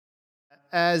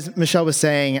As Michelle was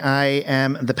saying, I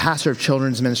am the pastor of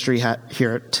children's ministry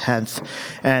here at 10th,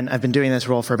 and I've been doing this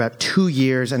role for about 2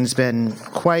 years, and it's been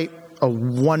quite a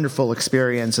wonderful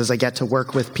experience as I get to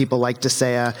work with people like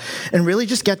Desea and really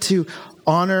just get to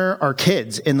honor our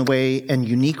kids in the way and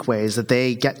unique ways that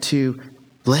they get to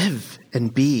live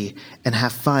and be and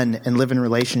have fun and live in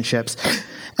relationships.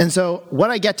 And so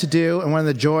what I get to do, and one of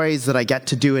the joys that I get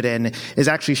to do it in, is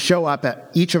actually show up at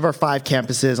each of our 5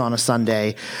 campuses on a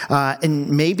Sunday and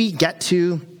maybe get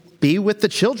to be with the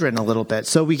children a little bit.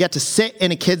 So we get to sit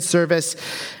in a kids service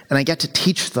and I get to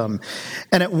teach them.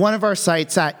 And at one of our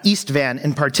sites at East Van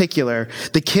in particular,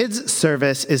 the kids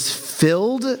service is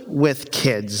filled with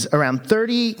kids, around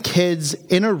 30 kids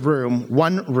in a room,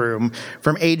 one room,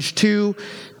 from age 2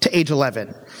 to age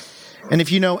 11. And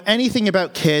if you know anything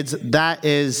about kids, that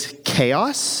is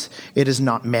chaos. It is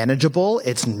not manageable.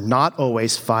 It's not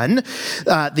always fun.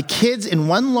 The kids in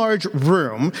one large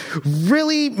room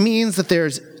really means that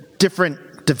there's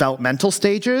different developmental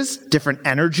stages, different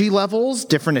energy levels,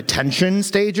 different attention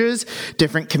stages,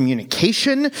 different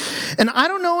communication. And I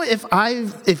don't know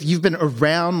if you've been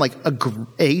around like a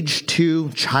age 2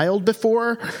 child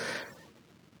before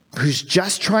who's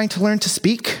just trying to learn to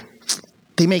speak.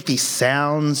 They make these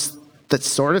sounds that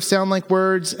sort of sound like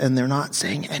words, and they're not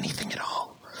saying anything at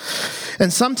all.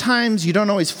 And sometimes you don't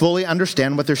always fully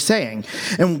understand what they're saying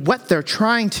and what they're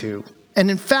trying to.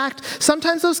 And in fact,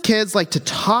 sometimes those kids like to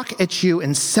talk at you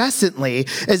incessantly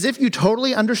as if you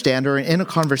totally understand or are in a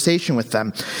conversation with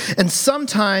them. And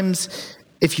sometimes,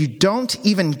 if you don't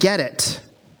even get it,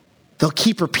 they'll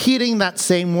keep repeating that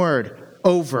same word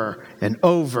over and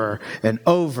over and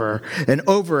over and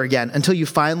over again until you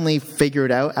finally figure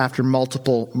it out after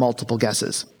multiple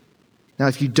guesses. Now,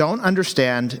 if you don't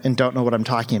understand and don't know what I'm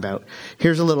talking about,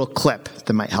 here's a little clip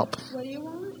that might help. What do you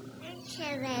want?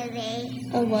 Strawberry.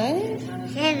 A what?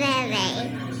 Strawberry.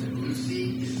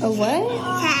 A what?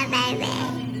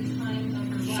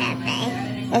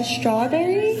 Strawberry. A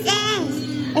strawberry?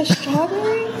 Yes. A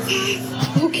strawberry?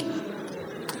 Okay.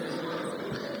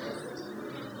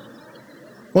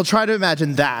 Well, try to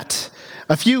imagine that.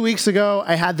 A few weeks ago,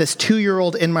 I had this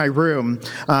 2-year-old in my room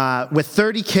with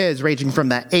 30 kids ranging from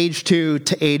that age 2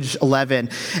 to age 11.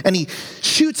 And he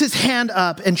shoots his hand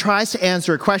up and tries to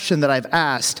answer a question that I've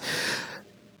asked.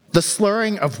 The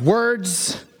slurring of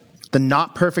words, the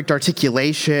not perfect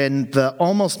articulation, the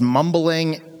almost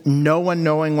mumbling, no one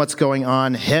knowing what's going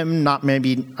on, him not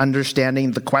maybe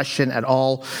understanding the question at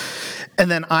all. And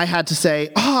then I had to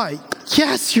say,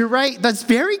 yes, you're right. That's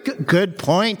very good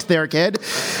point there, kid.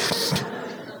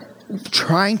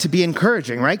 Trying to be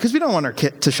encouraging, right? Because we don't want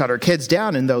to shut our kids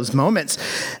down in those moments.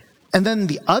 And then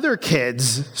the other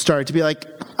kids started to be like,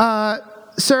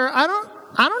 sir, I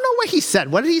don't know what he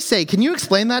said. What did he say? Can you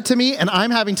explain that to me? And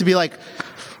I'm having to be like,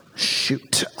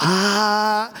 shoot.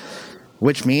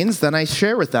 Which means then I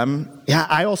share with them, yeah,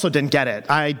 I also didn't get it.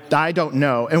 I don't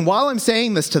know. And while I'm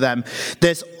saying this to them,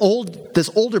 this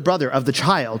older brother of the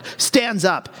child stands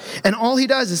up, and all he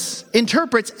does is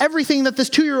interprets everything that this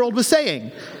 2-year-old was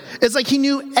saying. It's like he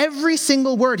knew every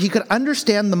single word. He could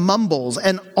understand the mumbles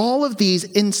and all of these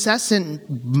incessant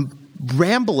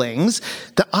ramblings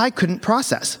that I couldn't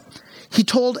process. He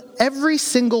told every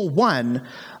single one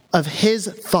of his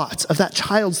thoughts, of that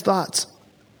child's thoughts.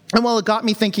 And while it got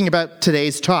me thinking about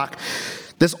today's talk,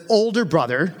 this older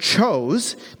brother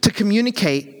chose to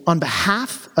communicate on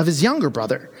behalf of his younger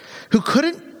brother, who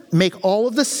couldn't make all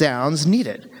of the sounds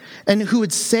needed, and who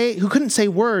couldn't say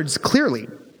words clearly.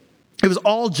 It was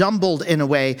all jumbled in a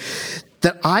way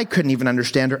that I couldn't even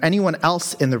understand, or anyone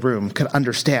else in the room could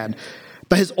understand.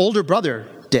 But his older brother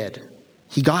did.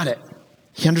 He got it.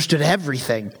 He understood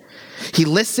everything. He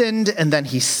listened, and then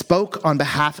he spoke on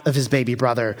behalf of his baby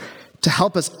brother, to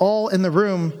help us all in the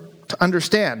room to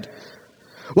understand.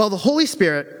 Well, the Holy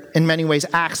Spirit, in many ways,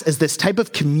 acts as this type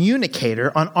of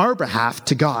communicator on our behalf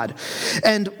to God.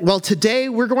 And, well, today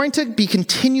we're going to be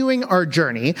continuing our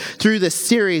journey through this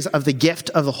series of the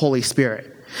gift of the Holy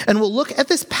Spirit. And we'll look at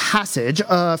this passage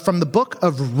from the book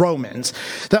of Romans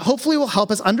that hopefully will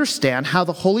help us understand how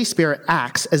the Holy Spirit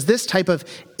acts as this type of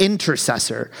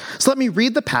intercessor. So let me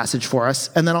read the passage for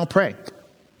us, and then I'll pray.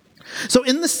 So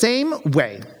in the same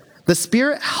way, the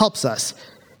Spirit helps us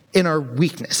in our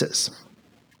weaknesses.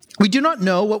 We do not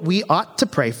know what we ought to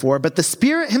pray for, but the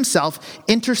Spirit himself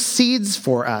intercedes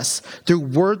for us through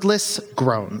wordless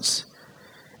groans.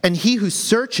 And he who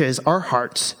searches our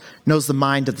hearts knows the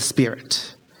mind of the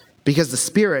Spirit, because the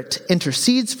Spirit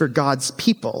intercedes for God's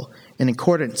people in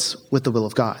accordance with the will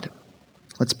of God.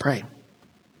 Let's pray.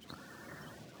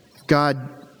 God,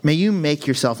 may you make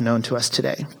yourself known to us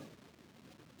today.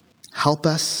 Help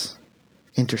us.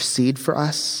 intercede for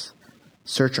us,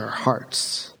 search our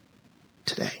hearts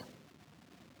today,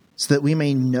 so that we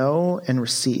may know and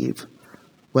receive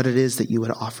what it is that you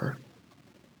would offer.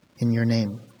 In your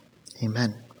name,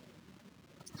 amen.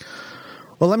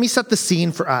 Well, let me set the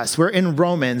scene for us. We're in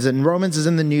Romans, and Romans is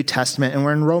in the New Testament, and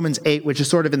we're in Romans 8, which is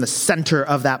sort of in the center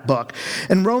of that book.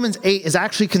 And Romans 8 is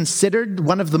actually considered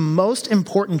one of the most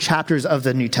important chapters of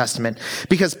the New Testament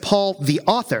because Paul, the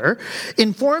author,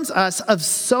 informs us of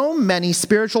so many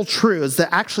spiritual truths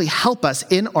that actually help us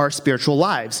in our spiritual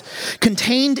lives.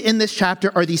 Contained in this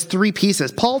chapter are these three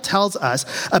pieces. Paul tells us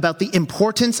about the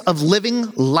importance of living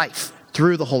life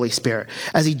through the Holy Spirit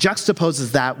as he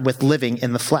juxtaposes that with living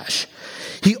in the flesh.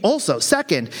 He also,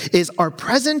 second, is our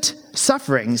present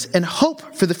sufferings and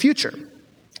hope for the future.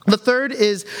 The third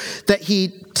is that he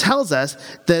tells us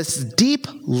this deep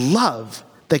love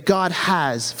that God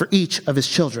has for each of his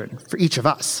children, for each of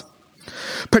us.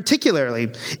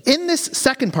 Particularly, in this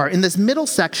second part, in this middle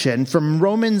section from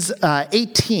Romans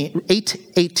 18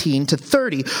 to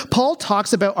 30, Paul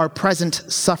talks about our present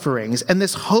sufferings and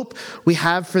this hope we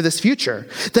have for this future,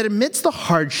 that amidst the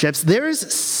hardships, there is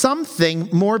something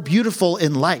more beautiful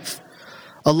in life,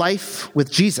 a life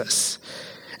with Jesus.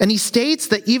 And he states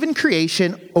that even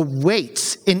creation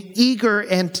awaits in eager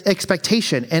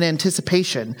expectation and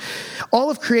anticipation.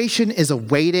 All of creation is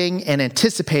awaiting and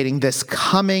anticipating this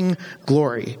coming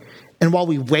glory. And while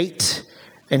we wait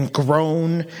and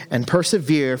groan and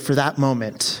persevere for that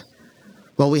moment,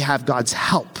 well, we have God's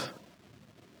help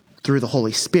through the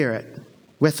Holy Spirit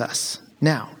with us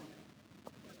now.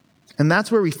 And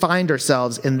that's where we find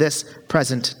ourselves in this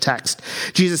present text.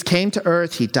 Jesus came to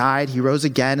earth, he died, he rose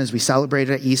again as we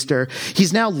celebrated at Easter.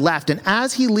 He's now left, and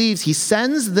as he leaves, he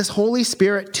sends this Holy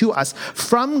Spirit to us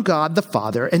from God the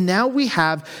Father. And now we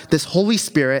have this Holy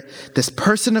Spirit, this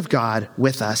person of God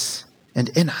with us and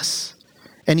in us.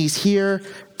 And he's here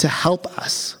to help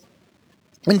us.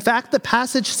 In fact, the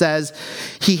passage says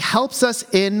he helps us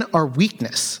in our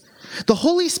weakness. The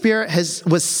Holy Spirit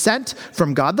was sent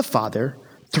from God the Father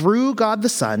through God the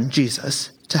Son,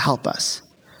 Jesus, to help us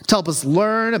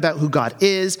learn about who God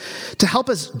is, to help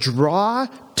us draw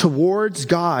towards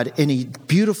God in a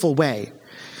beautiful way.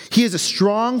 He is a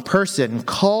strong person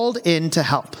called in to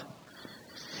help.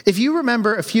 If you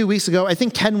remember a few weeks ago, I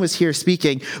think Ken was here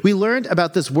speaking, we learned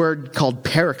about this word called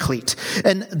paraclete.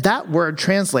 And that word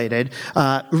translated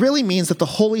really means that the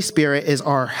Holy Spirit is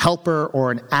our helper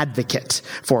or an advocate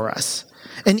for us.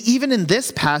 And even in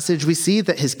this passage, we see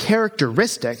that his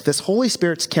characteristic, this Holy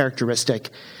Spirit's characteristic,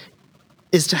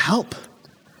 is to help.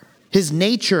 His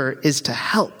nature is to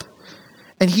help.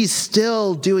 And he's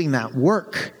still doing that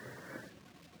work.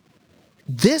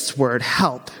 This word,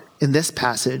 help, in this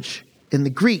passage, in the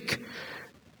Greek,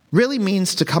 really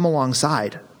means to come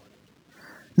alongside.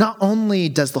 Not only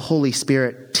does the Holy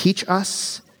Spirit teach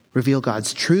us, reveal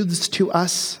God's truths to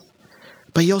us,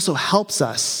 but he also helps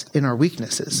us in our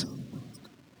weaknesses.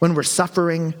 When we're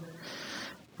suffering,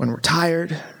 when we're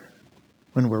tired,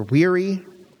 when we're weary,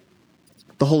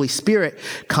 the Holy Spirit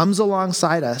comes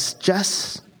alongside us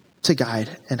just to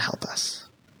guide and help us.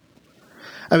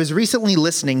 I was recently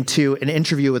listening to an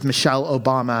interview with Michelle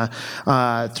Obama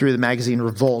through the magazine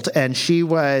Revolt, and she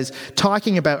was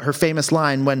talking about her famous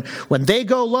line, when they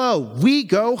go low, we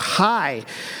go high.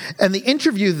 And the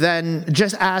interview then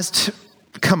just asked,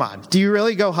 come on, do you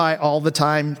really go high all the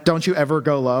time? Don't you ever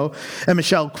go low? And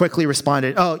Michelle quickly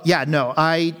responded, oh, yeah, no,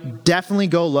 I definitely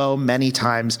go low many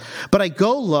times, but I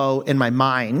go low in my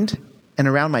mind and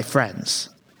around my friends.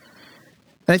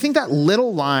 And I think that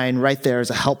little line right there is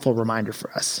a helpful reminder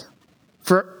for us.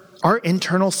 For our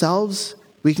internal selves,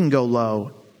 we can go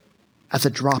low at the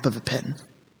drop of a pin.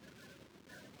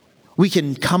 We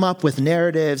can come up with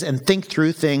narratives and think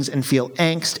through things and feel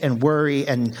angst and worry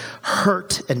and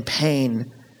hurt and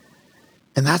pain.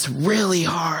 And that's really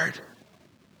hard.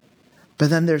 But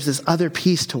then there's this other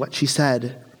piece to what she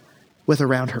said with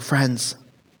around her friends.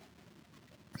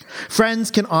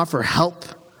 Friends can offer help,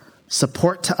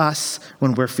 support to us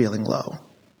when we're feeling low.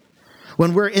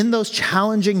 When we're in those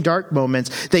challenging, dark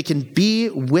moments, they can be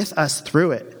with us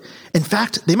through it. In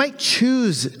fact, they might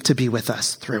choose to be with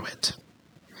us through it.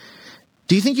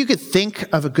 Do you think you could think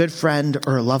of a good friend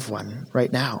or a loved one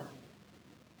right now?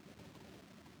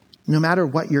 No matter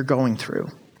what you're going through,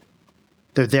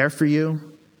 they're there for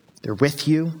you. They're with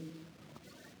you.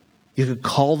 You could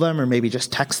call them or maybe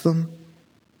just text them.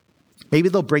 Maybe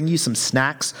they'll bring you some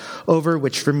snacks over,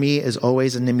 which for me is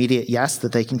always an immediate yes,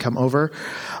 that they can come over.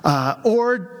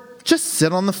 Or just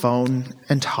sit on the phone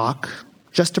and talk,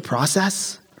 just to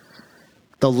process.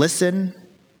 They'll listen.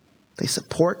 They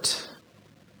support.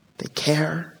 They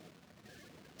care.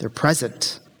 They're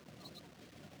present.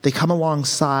 They come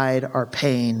alongside our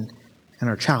pain and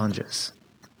our challenges.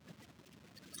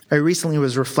 I recently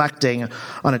was reflecting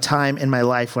on a time in my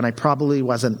life when I probably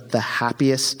wasn't the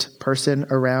happiest person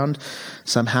around.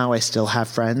 Somehow I still have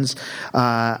friends.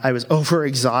 I was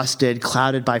overexhausted,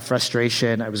 clouded by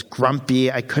frustration. I was grumpy.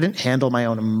 I couldn't handle my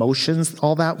own emotions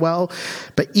all that well.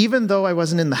 But even though I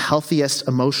wasn't in the healthiest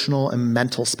emotional and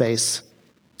mental space,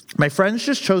 my friends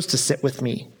just chose to sit with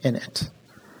me in it.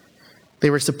 They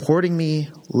were supporting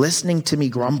me, listening to me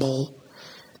grumble.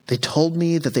 They told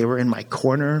me that they were in my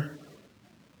corner.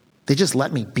 They just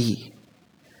let me be.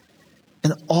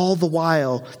 And all the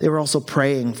while, they were also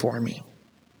praying for me,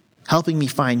 helping me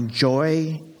find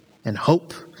joy and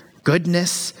hope,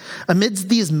 goodness, amidst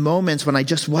these moments when I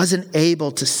just wasn't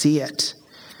able to see it.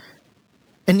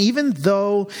 And even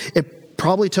though it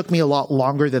probably took me a lot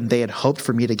longer than they had hoped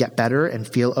for me to get better and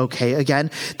feel okay again,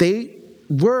 they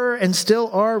were and still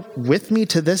are with me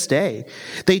to this day.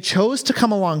 They chose to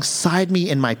come alongside me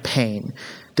in my pain.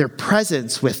 Their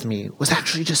presence with me was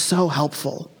actually just so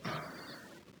helpful.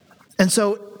 And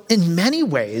so in many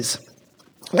ways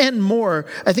and more,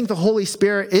 I think the Holy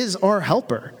Spirit is our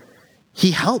helper.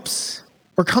 He helps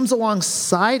or comes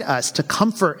alongside us to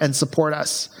comfort and support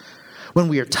us when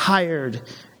we are tired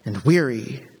and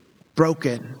weary,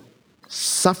 broken,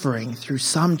 suffering through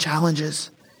some challenges.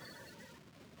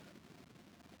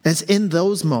 And it's in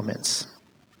those moments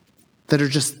that are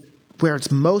just where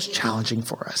it's most challenging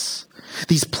for us.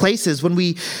 These places when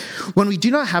we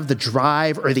do not have the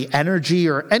drive or the energy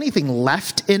or anything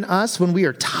left in us, when we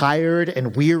are tired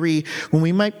and weary, when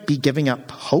we might be giving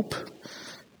up hope,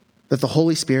 that the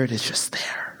Holy Spirit is just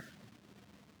there,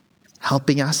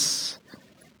 helping us,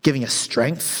 giving us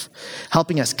strength,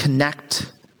 helping us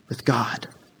connect with God.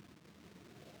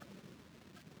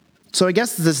 So I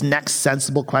guess this next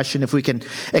sensible question, if we can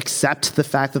accept the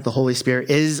fact that the Holy Spirit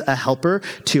is a helper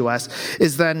to us,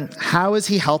 is then how is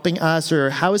he helping us, or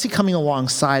how is he coming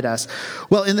alongside us?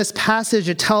 Well, in this passage,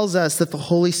 it tells us that the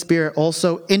Holy Spirit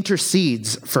also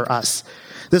intercedes for us.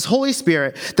 This Holy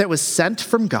Spirit that was sent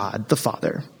from God the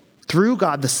Father, through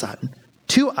God the Son,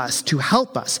 to us, to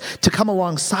help us, to come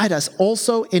alongside us,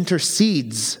 also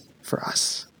intercedes for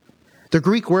us. The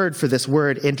Greek word for this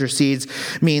word, intercedes,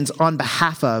 means on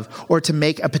behalf of or to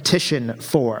make a petition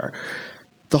for.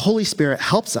 The Holy Spirit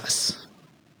helps us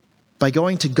by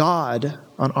going to God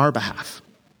on our behalf.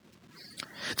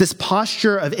 This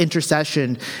posture of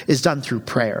intercession is done through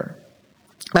prayer.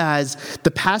 As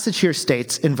the passage here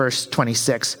states in verse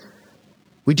 26,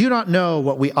 we do not know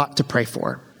what we ought to pray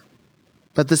for,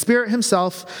 but the Spirit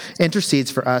himself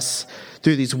intercedes for us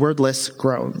through these wordless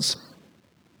groans.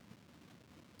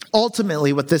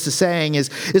 Ultimately, what this is saying is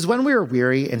when we are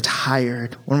weary and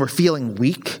tired, when we're feeling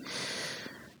weak,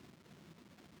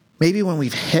 maybe when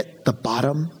we've hit the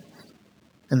bottom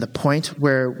and the point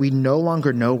where we no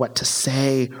longer know what to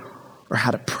say or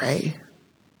how to pray,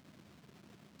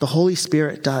 the Holy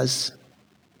Spirit does.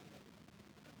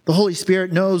 The Holy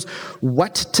Spirit knows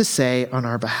what to say on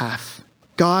our behalf.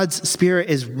 God's Spirit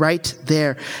is right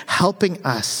there, helping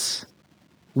us,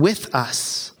 with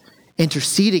us,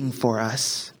 interceding for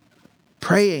us,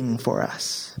 praying for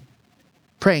us,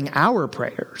 praying our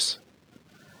prayers.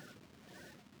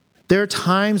 There are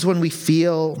times when we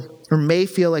feel or may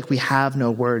feel like we have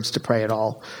no words to pray at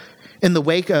all. In the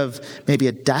wake of maybe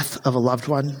a death of a loved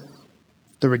one,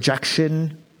 the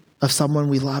rejection of someone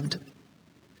we loved,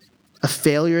 a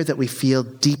failure that we feel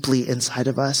deeply inside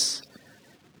of us.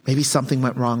 Maybe something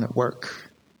went wrong at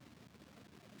work.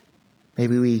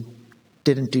 Maybe we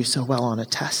didn't do so well on a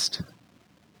test.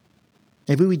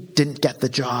 Maybe we didn't get the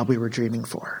job we were dreaming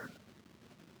for.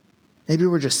 Maybe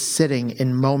we're just sitting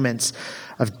in moments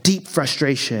of deep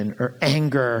frustration or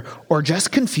anger or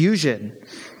just confusion.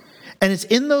 And it's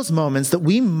in those moments that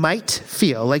we might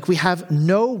feel like we have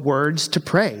no words to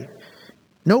pray,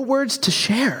 no words to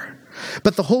share.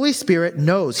 But the Holy Spirit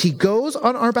knows. He goes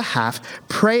on our behalf,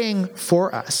 praying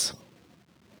for us.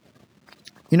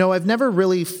 You know, I've never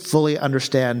really fully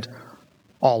understood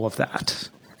all of that.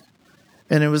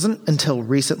 And it wasn't until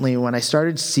recently when I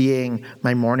started seeing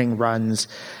my morning runs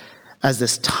as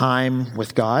this time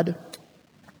with God.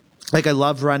 Like, I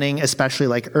love running, especially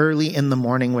like early in the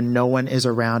morning when no one is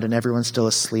around and everyone's still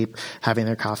asleep, having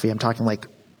their coffee. I'm talking like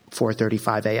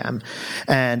 4:35 a.m.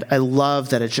 And I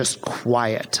love that it's just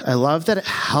quiet. I love that it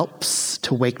helps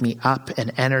to wake me up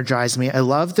and energize me. I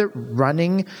love that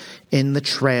running in the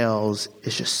trails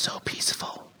is just so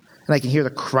peaceful. And I can hear the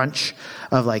crunch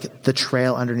of like the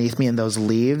trail underneath me and those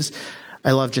leaves.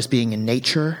 I love just being in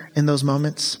nature in those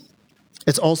moments.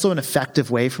 It's also an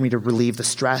effective way for me to relieve the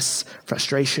stress,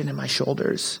 frustration in my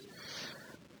shoulders.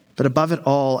 But above it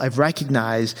all, I've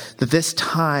recognized that this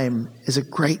time is a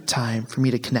great time for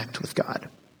me to connect with God.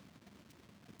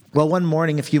 Well, one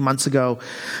morning a few months ago,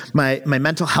 my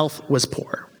mental health was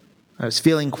poor. I was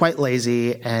feeling quite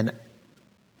lazy and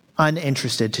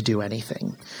uninterested to do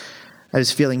anything. I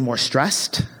was feeling more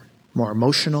stressed, more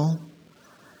emotional.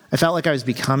 I felt like I was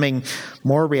becoming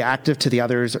more reactive to the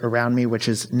others around me, which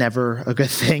is never a good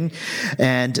thing.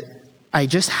 And I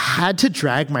just had to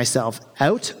drag myself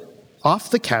out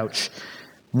off the couch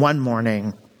one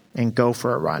morning and go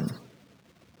for a run.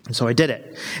 And so I did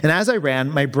it. And as I ran,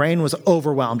 my brain was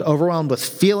overwhelmed with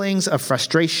feelings of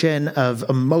frustration, of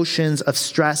emotions, of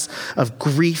stress, of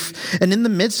grief. And in the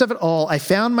midst of it all, I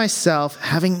found myself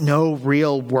having no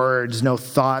real words, no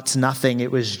thoughts, nothing.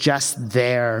 It was just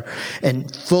there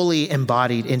and fully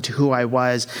embodied into who I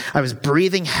was. I was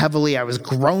breathing heavily. I was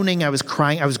groaning. I was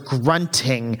crying. I was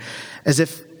grunting as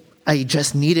if I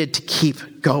just needed to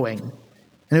keep going.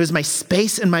 And it was my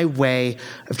space and my way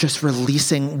of just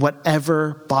releasing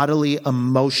whatever bodily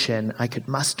emotion I could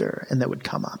muster and that would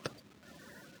come up.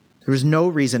 There was no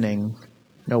reasoning,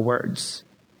 no words,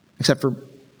 except for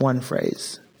one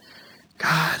phrase.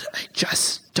 God, I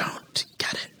just don't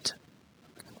get it.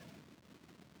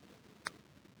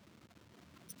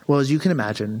 Well, as you can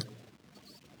imagine,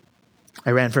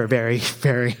 I ran for a very,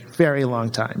 very, very long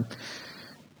time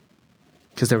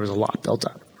because there was a lot built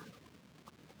up.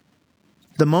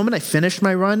 The moment I finished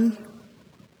my run,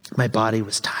 my body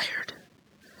was tired,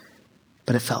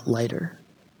 but it felt lighter.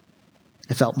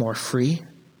 It felt more free.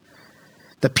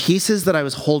 The pieces that I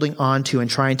was holding on to and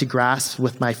trying to grasp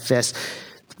with my fists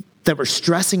that were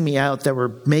stressing me out, that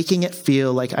were making it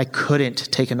feel like I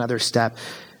couldn't take another step,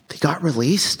 they got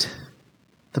released.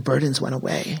 The burdens went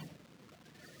away.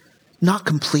 Not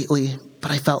completely,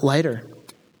 but I felt lighter.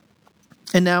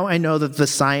 And now I know that the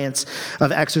science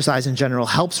of exercise in general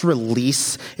helps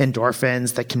release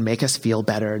endorphins that can make us feel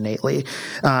better innately,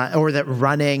 or that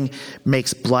running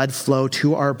makes blood flow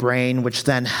to our brain, which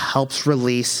then helps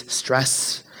release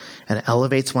stress and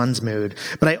elevates one's mood.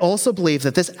 But I also believe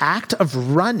that this act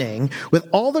of running with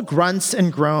all the grunts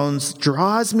and groans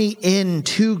draws me in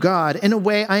to God in a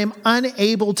way I am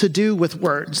unable to do with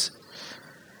words.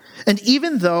 And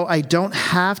even though I don't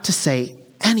have to say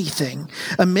anything,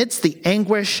 amidst the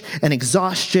anguish and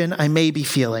exhaustion I may be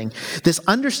feeling, this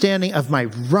understanding of my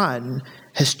run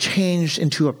has changed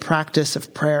into a practice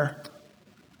of prayer.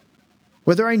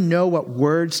 Whether I know what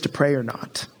words to pray or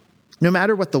not, no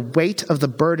matter what the weight of the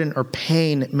burden or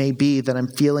pain may be that I'm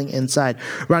feeling inside,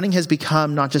 running has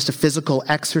become not just a physical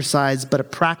exercise, but a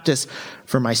practice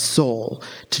for my soul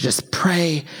to just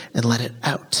pray and let it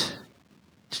out,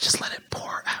 to just let it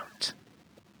pour out.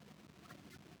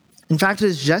 In fact, it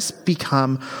has just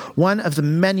become one of the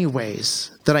many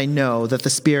ways that I know that the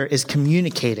Spirit is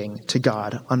communicating to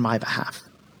God on my behalf.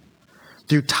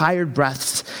 Through tired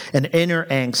breaths and inner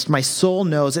angst, my soul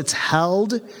knows it's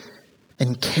held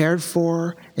and cared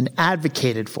for and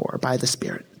advocated for by the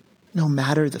Spirit, no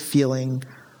matter the feeling,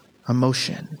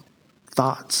 emotion,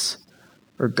 thoughts,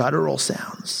 or guttural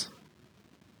sounds.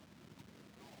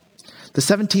 The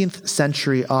 17th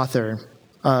century author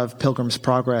of Pilgrim's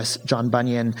Progress, John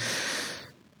Bunyan,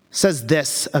 says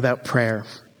this about prayer.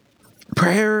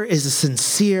 Prayer is a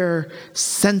sincere,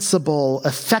 sensible,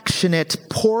 affectionate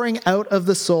pouring out of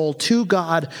the soul to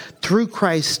God through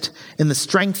Christ in the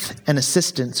strength and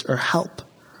assistance or help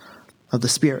of the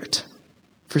Spirit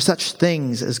for such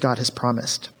things as God has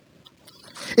promised.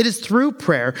 It is through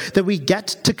prayer that we get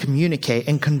to communicate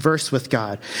and converse with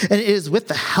God. And it is with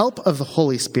the help of the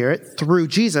Holy Spirit, through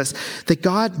Jesus, that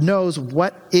God knows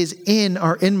what is in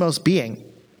our inmost being.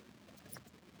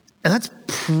 And that's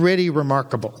pretty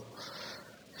remarkable.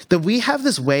 That we have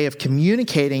this way of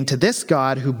communicating to this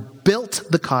God who built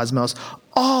the cosmos,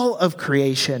 all of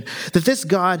creation, that this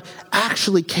God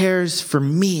actually cares for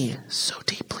me so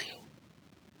deeply,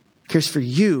 cares for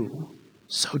you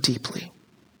so deeply.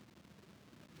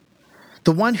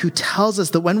 The one who tells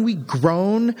us that when we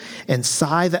groan and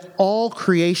sigh, that all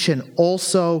creation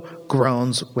also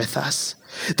groans with us.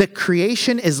 That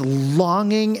creation is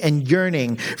longing and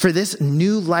yearning for this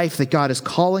new life that God is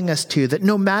calling us to. That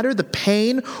no matter the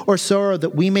pain or sorrow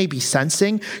that we may be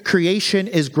sensing, creation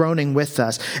is groaning with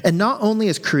us. And not only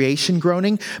is creation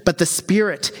groaning, but the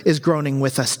Spirit is groaning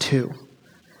with us too.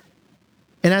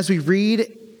 And as we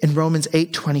read in Romans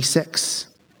 8:26,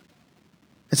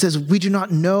 it says, we do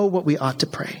not know what we ought to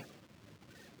pray,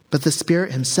 but the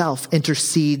Spirit himself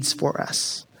intercedes for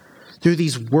us through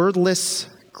these wordless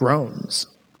groans.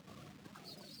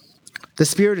 The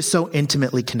Spirit is so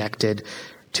intimately connected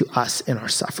to us in our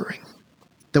suffering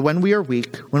that when we are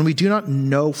weak, when we do not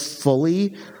know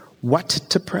fully what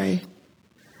to pray,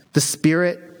 the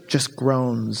Spirit just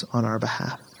groans on our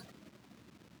behalf.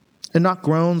 And not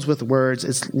groans with words,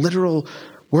 it's literal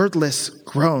wordless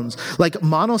groans, like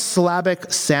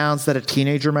monosyllabic sounds that a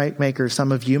teenager might make, or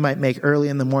some of you might make early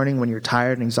in the morning when you're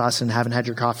tired and exhausted and haven't had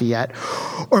your coffee yet.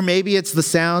 Or maybe it's the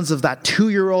sounds of that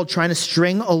 2-year-old trying to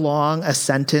string along a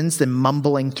sentence and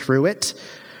mumbling through it.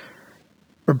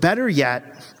 Or better yet,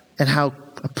 and how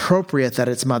appropriate that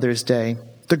it's Mother's Day,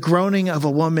 the groaning of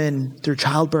a woman through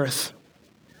childbirth.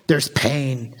 There's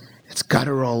pain, it's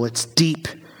guttural, it's deep.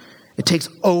 It takes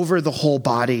over the whole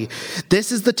body.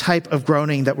 This is the type of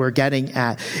groaning that we're getting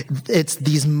at. It's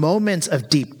these moments of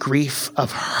deep grief,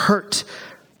 of hurt,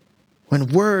 when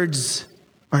words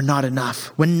are not enough,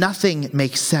 when nothing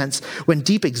makes sense, when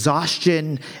deep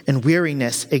exhaustion and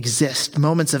weariness exist,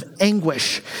 moments of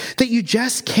anguish that you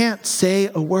just can't say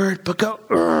a word but go,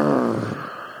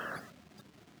 "Urgh."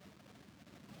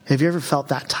 Have you ever felt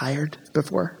that tired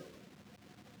before?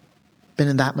 Been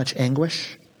in that much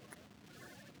anguish?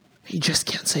 You just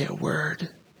can't say a word,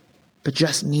 but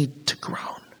just need to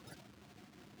groan.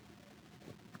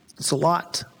 It's a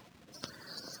lot.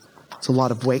 It's a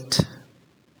lot of weight.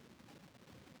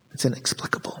 It's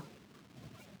inexplicable.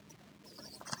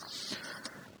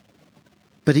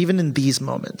 But even in these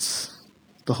moments,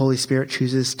 the Holy Spirit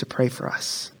chooses to pray for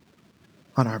us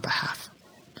on our behalf.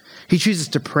 He chooses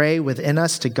to pray within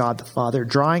us to God the Father,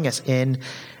 drawing us in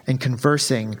and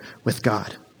conversing with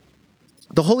God.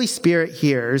 The Holy Spirit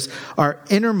hears our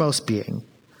innermost being,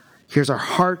 hears our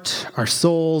heart, our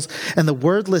souls, and the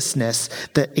wordlessness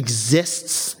that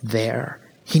exists there.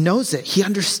 He knows it. He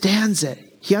understands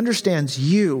it. He understands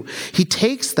you. He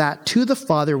takes that to the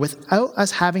Father without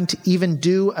us having to even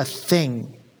do a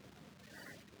thing.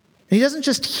 And he doesn't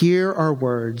just hear our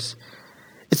words.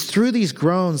 It's through these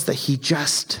groans that he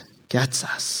just gets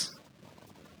us.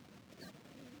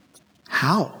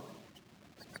 How?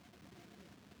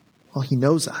 Well, he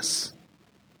knows us.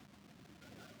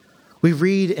 We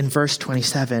read in verse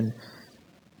 27,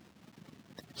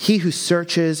 he who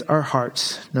searches our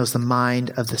hearts knows the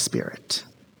mind of the Spirit,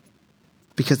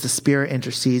 because the Spirit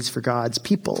intercedes for God's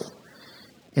people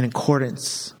in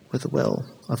accordance with the will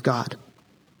of God.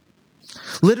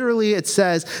 Literally, it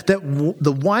says that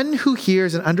the one who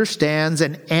hears and understands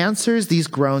and answers these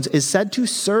groans is said to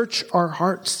search our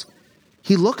hearts.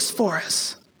 He looks for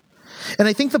us. And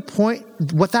I think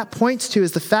what that points to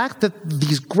is the fact that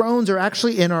these groans are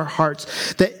actually in our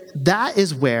hearts, that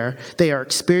is where they are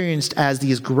experienced as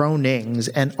these groanings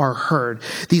and are heard.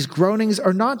 These groanings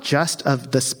are not just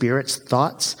of the Spirit's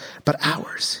thoughts, but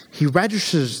ours. He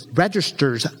registers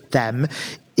them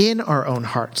in our own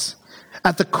hearts,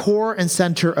 at the core and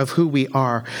center of who we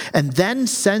are, and then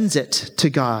sends it to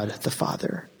God the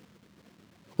Father.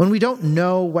 When we don't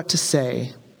know what to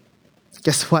say,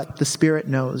 guess what? The Spirit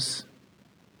knows.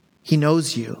 He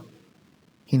knows you.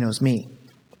 He knows me.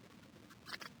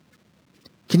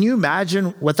 Can you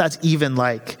imagine what that's even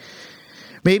like?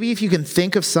 Maybe if you can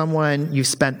think of someone you've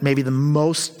spent maybe the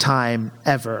most time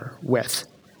ever with.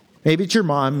 Maybe it's your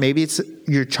mom, maybe it's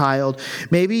your child,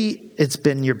 maybe it's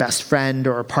been your best friend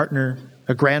or a partner,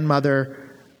 a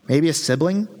grandmother, maybe a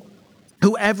sibling.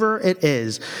 Whoever it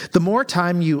is, the more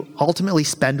time you ultimately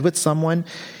spend with someone,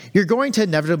 you're going to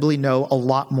inevitably know a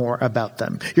lot more about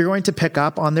them. You're going to pick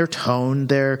up on their tone,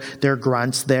 their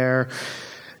grunts, their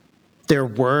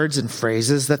words and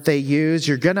phrases that they use.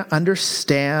 You're going to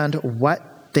understand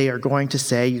what they are going to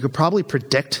say. You could probably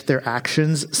predict their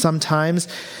actions sometimes.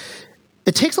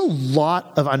 It takes a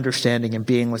lot of understanding and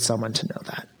being with someone to know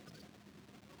that.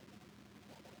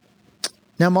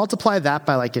 Now multiply that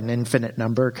by like an infinite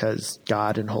number, because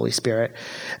God and Holy Spirit.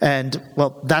 And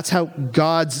well, that's how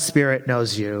God's Spirit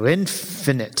knows you,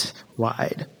 infinite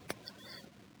wide.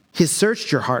 He has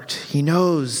searched your heart. He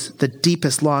knows the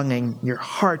deepest longing, your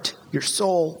heart, your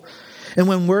soul. And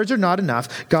when words are not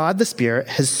enough, God the Spirit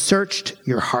has searched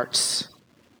your hearts.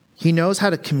 He knows how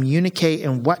to communicate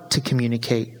and what to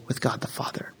communicate with God the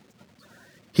Father.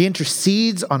 He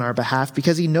intercedes on our behalf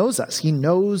because he knows us. He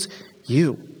knows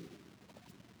you.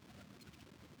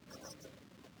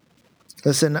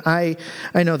 Listen, I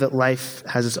know that life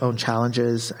has its own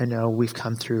challenges. I know we've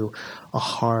come through a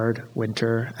hard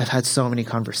winter. I've had so many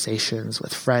conversations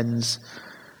with friends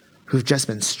who've just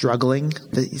been struggling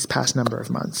these past number of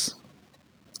months.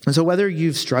 And so whether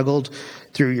you've struggled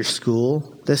through your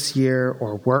school this year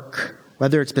or work,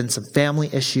 whether it's been some family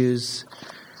issues,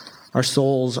 our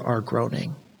souls are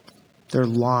groaning. They're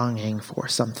longing for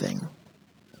something.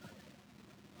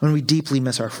 When we deeply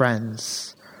miss our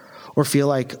friends, or feel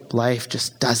like life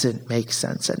just doesn't make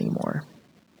sense anymore.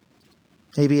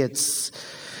 Maybe it's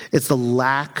the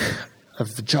lack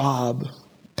of a job,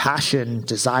 passion,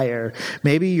 desire.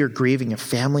 Maybe you're grieving a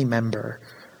family member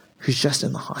who's just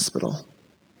in the hospital.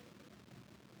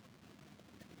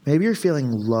 Maybe you're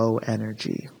feeling low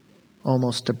energy,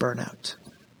 almost to burnout.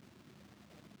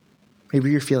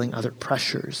 Maybe you're feeling other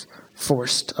pressures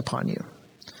forced upon you.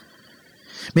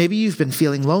 Maybe you've been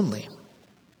feeling lonely.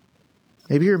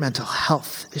 Maybe your mental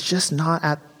health is just not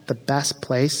at the best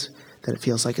place that it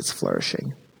feels like it's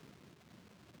flourishing.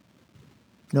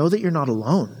 Know that you're not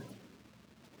alone.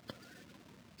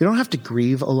 You don't have to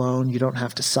grieve alone. You don't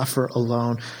have to suffer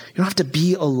alone. You don't have to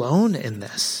be alone in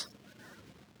this.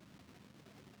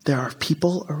 There are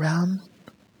people around,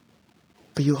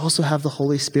 but you also have the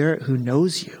Holy Spirit who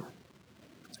knows you.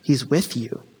 He's with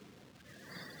you.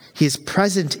 He is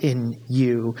present in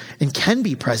you and can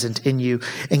be present in you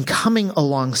and coming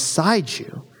alongside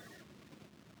you.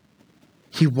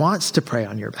 He wants to pray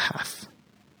on your behalf.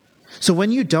 So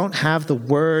when you don't have the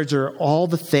words or all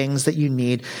the things that you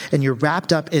need and you're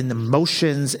wrapped up in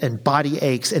emotions and body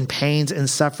aches and pains and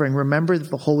suffering, remember that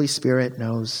the Holy Spirit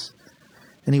knows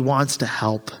and he wants to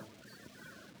help.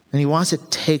 And he wants to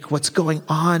take what's going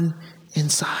on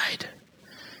inside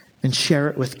and share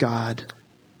it with God.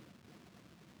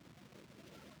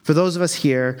 For those of us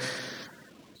here,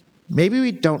 maybe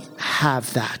we don't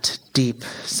have that deep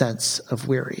sense of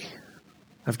weary,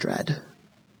 of dread,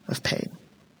 of pain.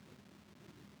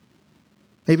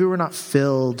 Maybe we're not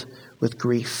filled with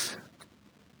grief.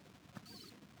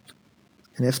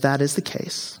 And if that is the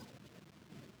case,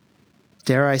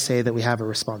 dare I say that we have a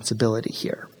responsibility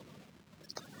here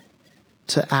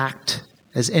to act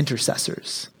as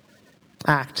intercessors,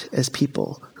 act as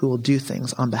people who will do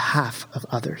things on behalf of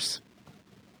others,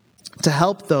 to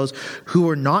help those who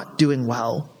are not doing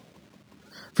well.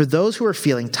 For those who are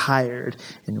feeling tired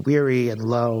and weary and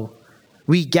low,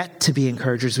 we get to be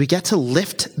encouragers. We get to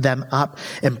lift them up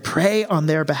and pray on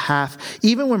their behalf.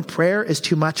 Even when prayer is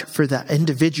too much for the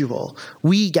individual,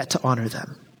 we get to honor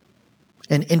them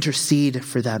and intercede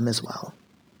for them as well,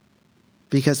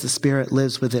 because the Spirit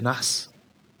lives within us.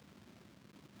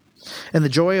 And the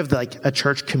joy of a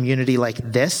church community like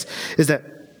this is that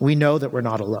we know that we're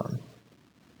not alone.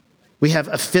 We have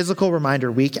a physical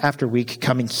reminder week after week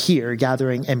coming here,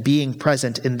 gathering and being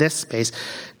present in this space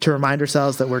to remind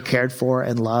ourselves that we're cared for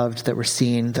and loved, that we're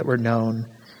seen, that we're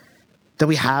known, that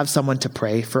we have someone to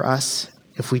pray for us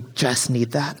if we just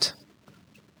need that.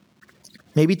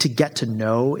 Maybe to get to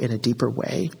know in a deeper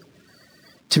way,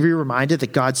 to be reminded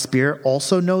that God's Spirit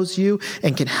also knows you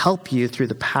and can help you through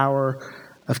the power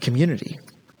of community,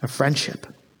 of friendship.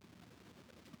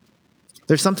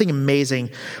 There's something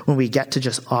amazing when we get to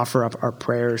just offer up our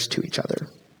prayers to each other.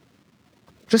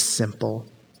 Just simple.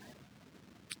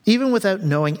 Even without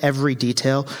knowing every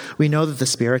detail, we know that the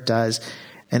Spirit does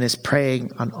and is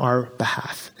praying on our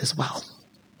behalf as well.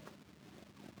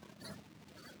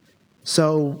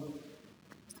 So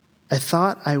I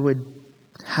thought I would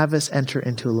have us enter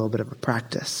into a little bit of a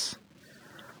practice.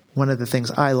 One of the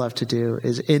things I love to do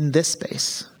is in this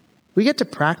space, we get to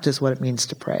practice what it means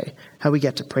to pray, how we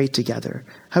get to pray together,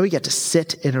 how we get to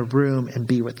sit in a room and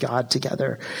be with God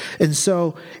together. And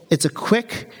so it's a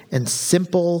quick and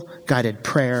simple guided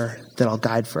prayer that I'll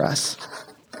guide for us.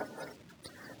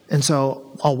 And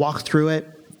so I'll walk through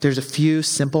it. There's a few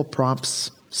simple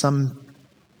prompts, some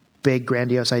big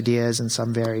grandiose ideas and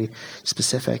some very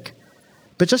specific.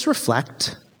 But just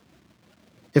reflect.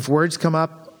 If words come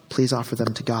up, please offer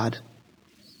them to God.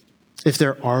 If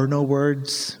there are no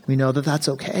words, we know that that's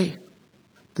okay.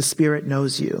 The Spirit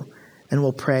knows you and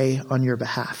will pray on your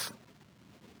behalf.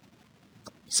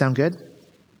 Sound good?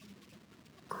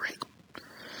 Great.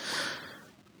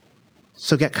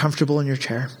 So get comfortable in your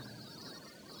chair.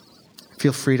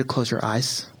 Feel free to close your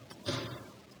eyes.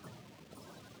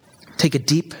 Take a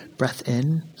deep breath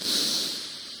in.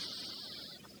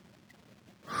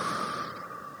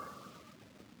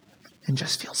 And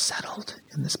just feel settled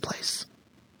in this place.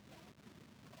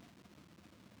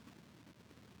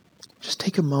 Just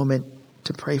take a moment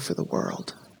to pray for the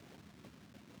world,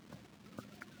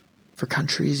 for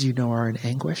countries you know are in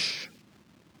anguish,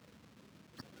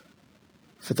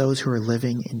 for those who are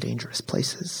living in dangerous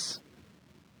places,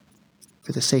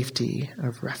 for the safety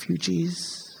of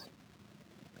refugees,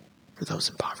 for those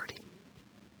in poverty.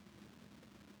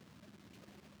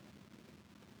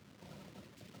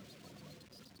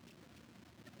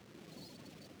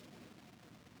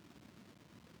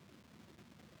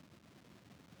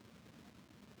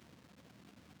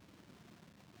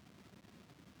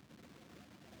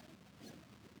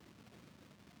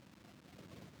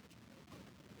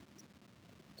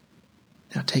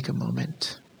 Now take a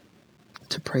moment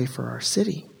to pray for our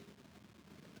city.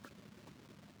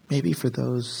 maybe for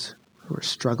those who are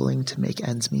struggling to make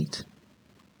ends meet,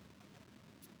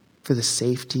 for the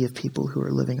safety of people who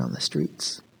are living on the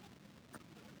streets,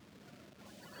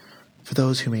 for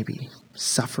those who may be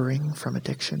suffering from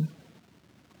addiction,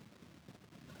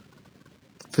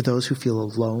 for those who feel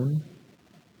alone,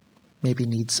 maybe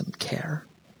need some care.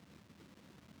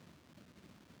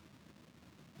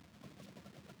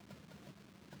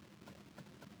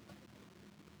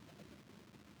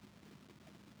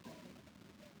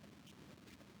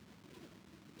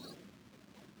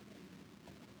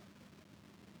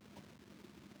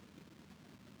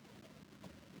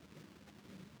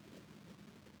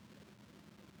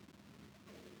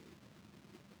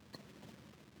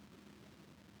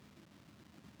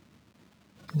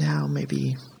 Now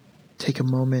maybe take a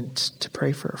moment to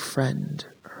pray for a friend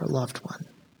or a loved one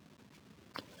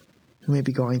who may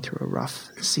be going through a rough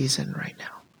season right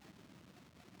now.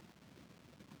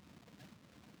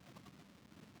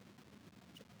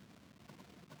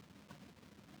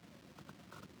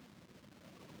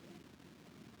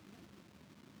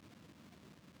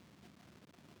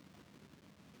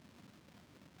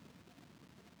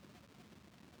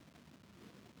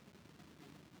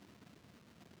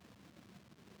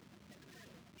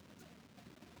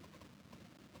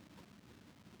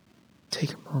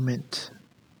 Take a moment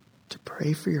to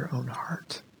pray for your own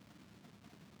heart,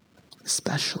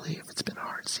 especially if it's been a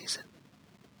hard season.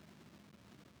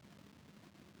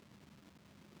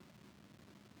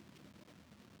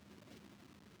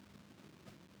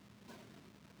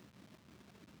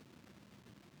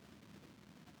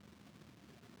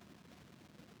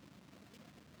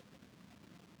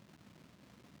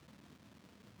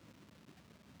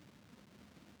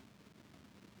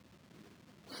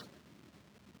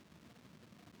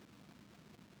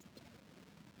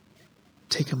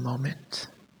 Take a moment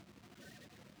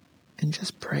and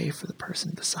just pray for the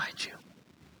person beside you,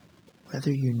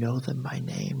 whether you know them by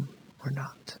name or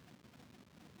not.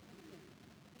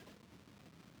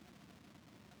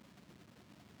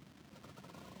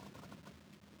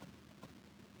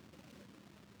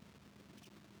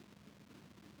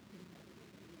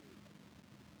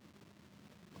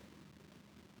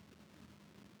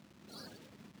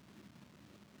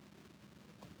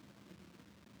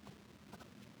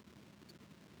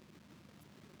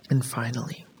 And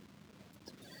finally,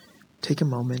 take a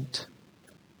moment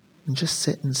and just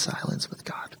sit in silence with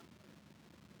God.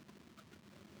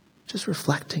 Just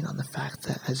reflecting on the fact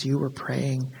that as you were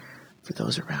praying for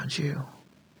those around you,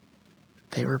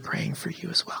 they were praying for you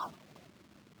as well.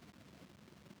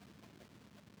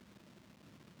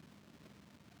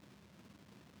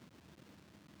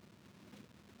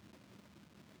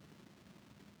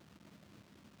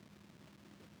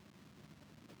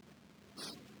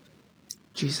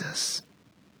 Jesus,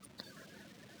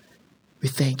 we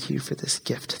thank you for this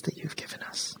gift that you've given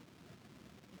us,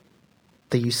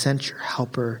 that you sent your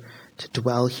helper to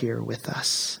dwell here with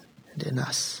us and in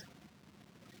us.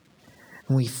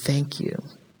 And we thank you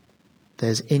that it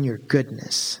is in your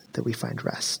goodness that we find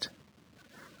rest,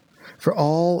 for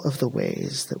all of the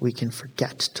ways that we can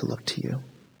forget to look to you.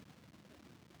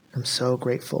 I'm so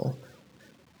grateful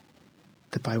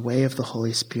that by way of the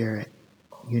Holy Spirit,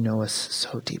 you know us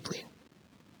so deeply,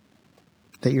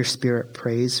 that your Spirit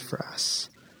prays for us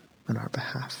on our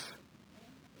behalf,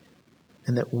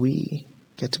 and that we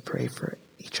get to pray for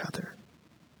each other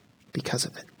because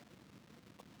of it.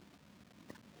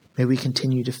 May we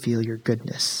continue to feel your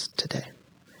goodness today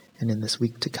and in this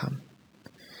week to come.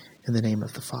 In the name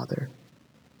of the Father,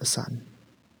 the Son,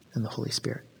 and the Holy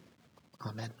Spirit.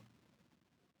 Amen.